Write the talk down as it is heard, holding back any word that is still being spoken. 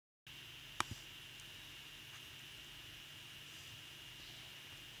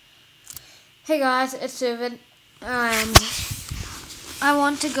Hey guys, it's David, and I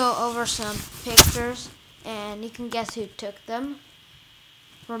want to go over some pictures, and you can guess who took them.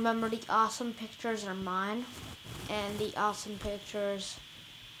 Remember, the awesome pictures are mine, and the awesome pictures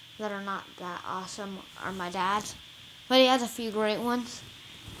that are not that awesome are my dad's, but he has a few great ones.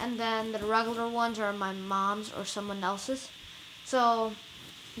 And then the regular ones are my mom's or someone else's. So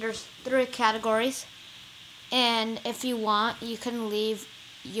there's 3 categories, and if you want, you can leave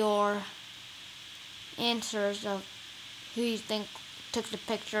your answers of who you think took the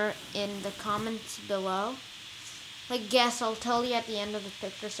picture in the comments below. Like guess, I'll tell you at the end of the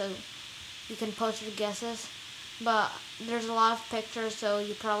picture so you can post your guesses. But there's a lot of pictures, so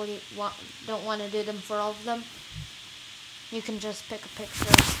you probably don't want to do them for all of them. You can just pick a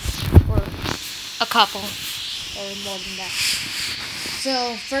picture or a couple or more than that.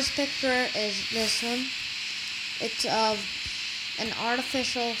 So first picture is this one. It's of an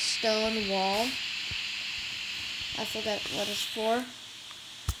artificial stone wall. I forget what it's for.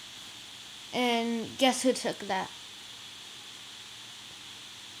 And guess who took that?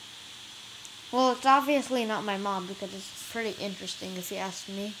 Well, it's obviously not my mom because it's pretty interesting if you ask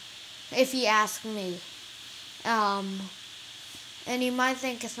me. And you might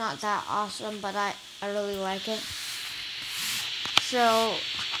think it's not that awesome, but I really like it. So,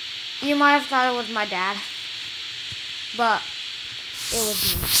 you might have thought it was my dad, but it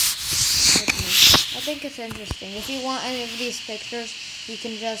was me. I think it's interesting. If you want any of these pictures, you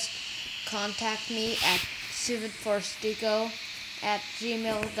can just contact me at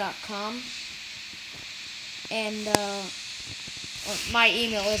suvidforstico@gmail.com. And my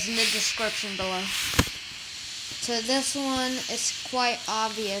email is in the description below. So this one is quite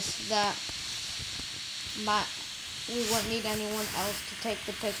obvious that we wouldn't need anyone else to take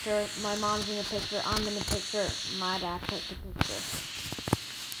the picture. My mom's in the picture, I'm in the picture, my dad took the picture.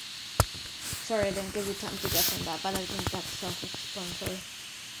 Sorry I didn't give you time to guess on that, but I think that's self-explanatory.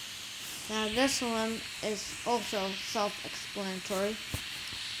 Now this one is also self-explanatory,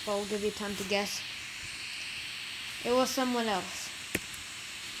 but I'll give you time to guess. It was someone else.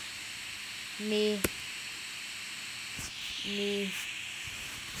 Me.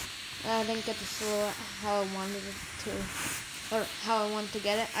 I didn't get the silhouette how I wanted it to, or how I wanted to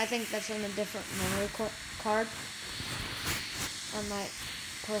get it. I think that's in a different memory card. I might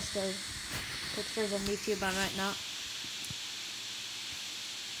post those pictures on YouTube, I might not.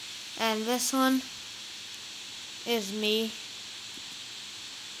 And this one is me.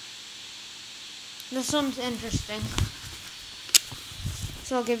 This one's interesting,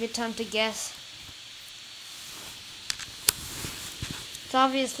 so I'll give you time to guess. It's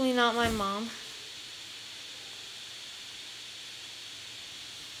obviously not my mom.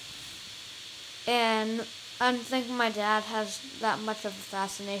 And I don't think my dad has that much of a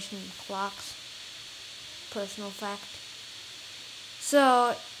fascination with clocks. Personal fact.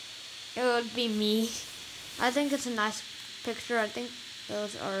 So, it would be me. I think it's a nice picture. I think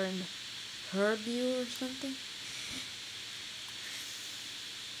those are in Herview or something.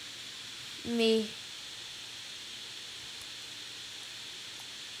 Me.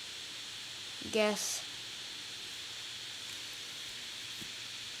 Guess.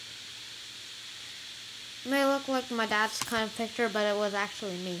 It may look like my dad's kind of picture, but it was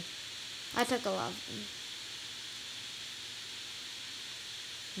actually me. I took a lot of them.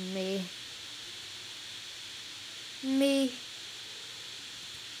 Me.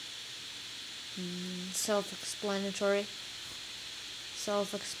 Self-explanatory.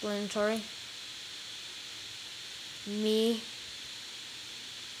 Me.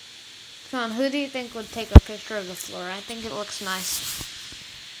 Come on, who do you think would take a picture of the floor? I think it looks nice.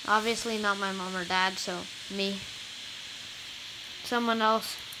 Obviously not my mom or dad, so me. Someone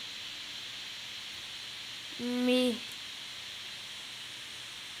else. Me.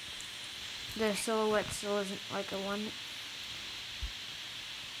 The silhouette still isn't like a one.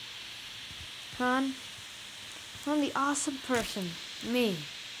 I'm the awesome person. Me.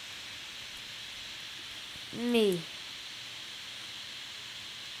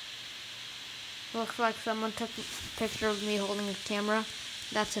 Looks like someone took a picture of me holding a camera.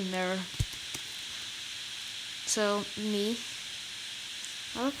 That's a mirror. So, me.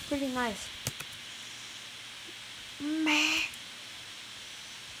 I look pretty nice. Meh.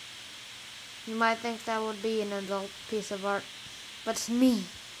 You might think that would be an adult piece of art, but it's me.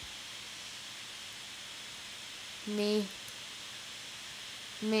 Me.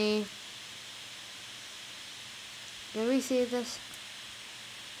 Did we see this?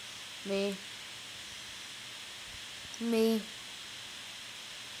 Me.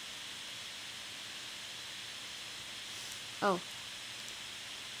 Oh.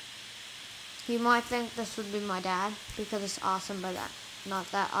 You might think this would be my dad because it's awesome, but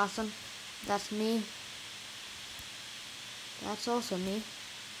not that awesome. That's me. That's also me.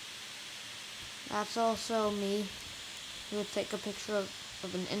 That's also me. We would take a picture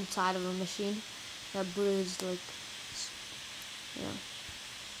of an inside of a machine that brews like, you know,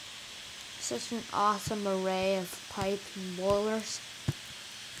 such an awesome array of pipes and boilers.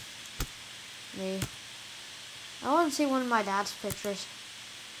 Me. I want to see one of my dad's pictures.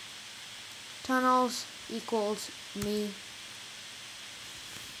 Tunnels equals me.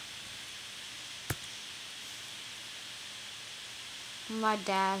 My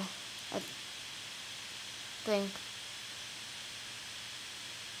dad, I think.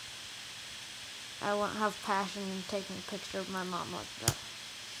 I won't have passion in taking a picture of my mom like that.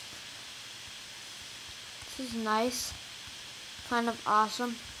 This is nice. Kind of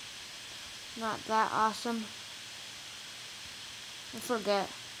awesome. Not that awesome. I forget.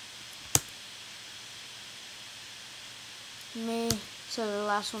 Me. So the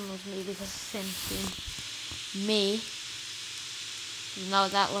last one was me because it's the same thing. Me. No,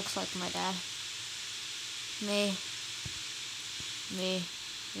 that looks like my dad. Me. Me.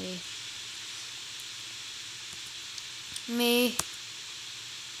 Me. Me.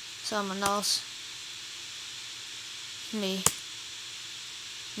 Someone else. Me.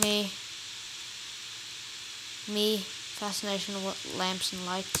 Me. Me. Fascination with lamps and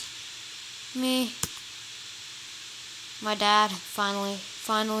lights. Me. My dad, finally.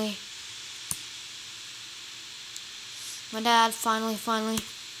 My dad, finally.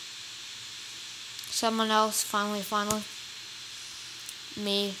 Someone else, finally.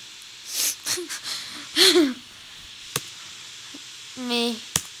 Me. Me.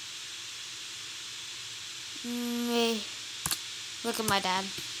 Me. Look at my dad.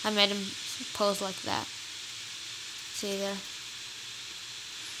 I made him pose like that. See there?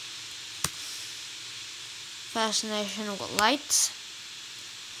 Fascination with lights.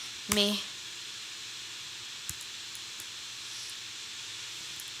 Me.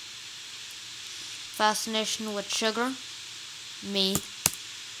 Fascination with sugar. Me.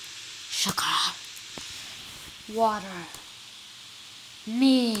 Sugar. Water.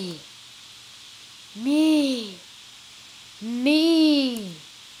 Me. Me. Me. Me.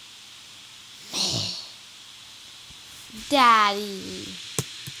 Daddy.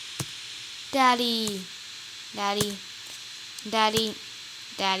 Daddy. Daddy. Daddy.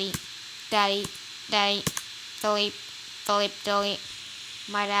 Daddy. Daddy. Daddy. Philip.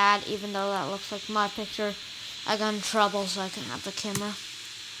 My dad, even though that looks like my picture, I got in trouble so I can have the camera.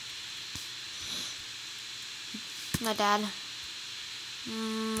 My dad.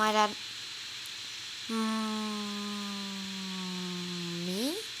 My dad.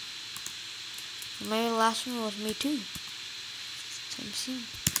 Me? Maybe the last one was me too. Same scene.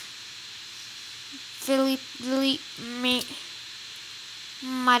 Philip, me.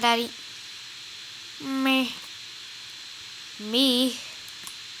 My daddy. Me. Me.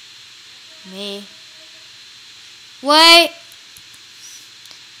 Me. Wait.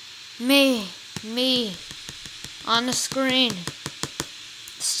 Me. On the screen.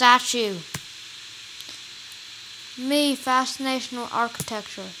 Statue. Me. Fascination with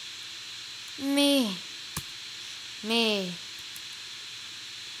architecture. Me. Me.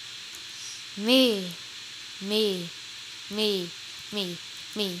 Me. Me. Me.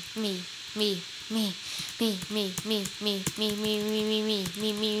 Me. Me. Me. Me. Me. Me. Me. Me. Me.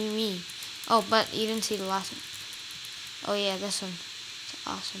 Me. Me. Oh, but you didn't see the last one. Oh yeah, this one. It's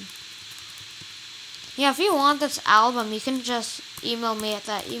awesome. Yeah, if you want this album, you can just email me at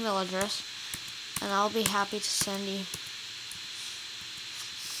that email address, and I'll be happy to send you.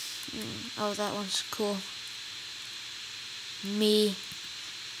 Oh, that one's cool. Me.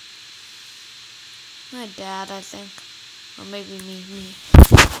 My dad, I think. Or maybe me.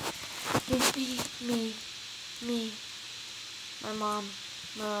 Me. My mom.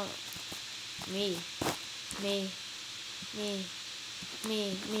 Me.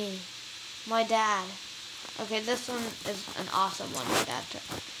 My dad. Okay, this one is an awesome one. My dad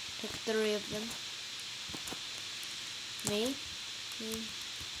took 3 of them. Me.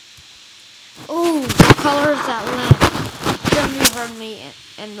 Ooh, what color is that lamp? Then you heard me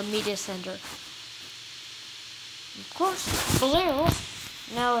in the media center. Of course, blue.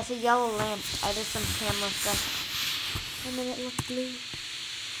 No, it's a yellow lamp. I did some camera stuff. And then it looked blue.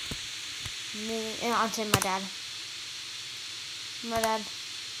 Me. And I'll say my dad. My dad.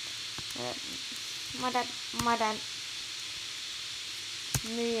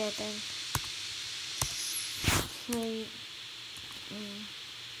 Me, I think. Me.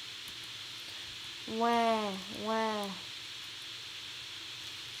 Where?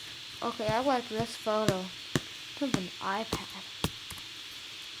 Okay, I like this photo. It's of an iPad.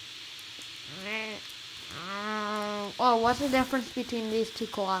 Oh, what's the difference between these two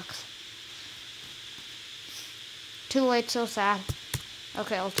clocks? Too late, so sad.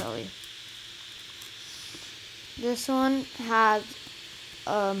 Okay, I'll tell you. This one has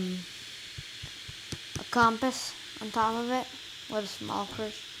a compass on top of it with a small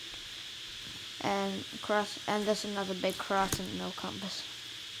cross and this another big cross and no compass.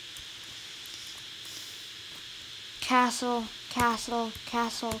 Castle, castle,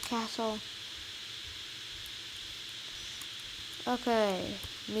 castle, castle. Okay,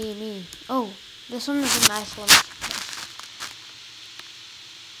 me. Oh, this one is a nice one.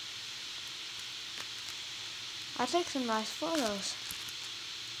 I take some nice photos.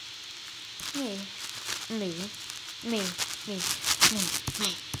 Me.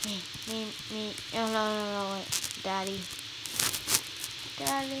 Oh, no, wait. Daddy.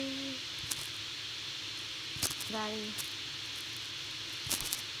 I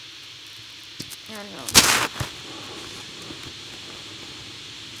don't know.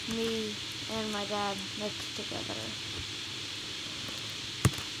 Me and my dad mixed together.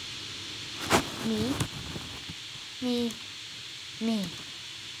 Me.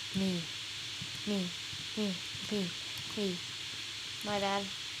 My dad.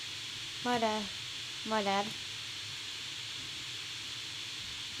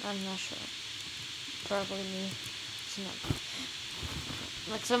 I'm not sure. Probably me. It's not.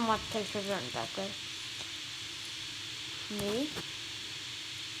 Like some of my pictures aren't that good. Me.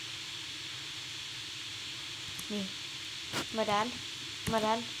 My dad.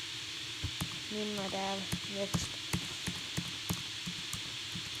 Me and my dad mixed.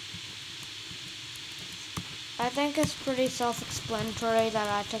 I think it's pretty self-explanatory that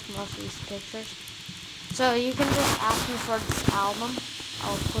I took most of these pictures. So you can just ask me for this album.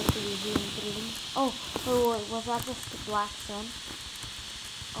 I'll quickly zoom through them. Oh, wait, was that just the black sun?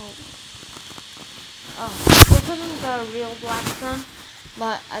 Oh, this isn't the real black sun,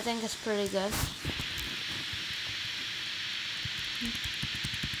 but I think it's pretty good.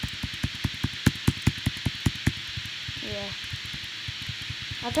 Yeah.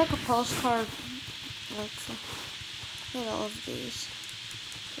 I took a postcard, like, look at all of these.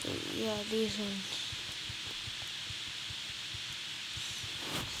 Yeah, these ones.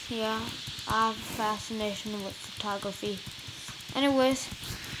 Yeah, I have a fascination with photography. Anyways,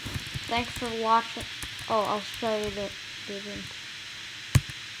 thanks for watching. Oh, I'll show you the ones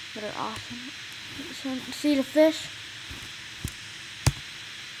that are awesome. This one, see the fish?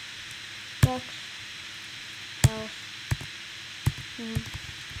 Ducks.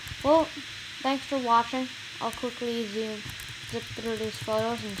 Well, thanks for watching. I'll quickly zip through these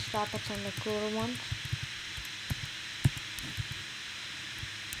photos and stop at some of the cooler ones.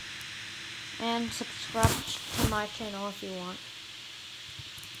 And subscribe to my channel if you want.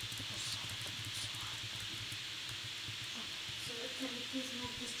 So can you please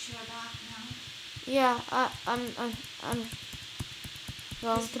move this chair back now? Yeah, I'm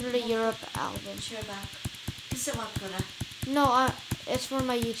going through the Europe album. Chair back. Isa wag ko na. No, it's for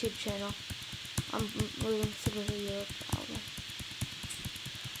my YouTube channel. I'm moving through the Europe album.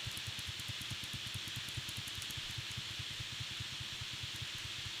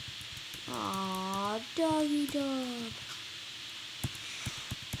 Aww, doggy dog.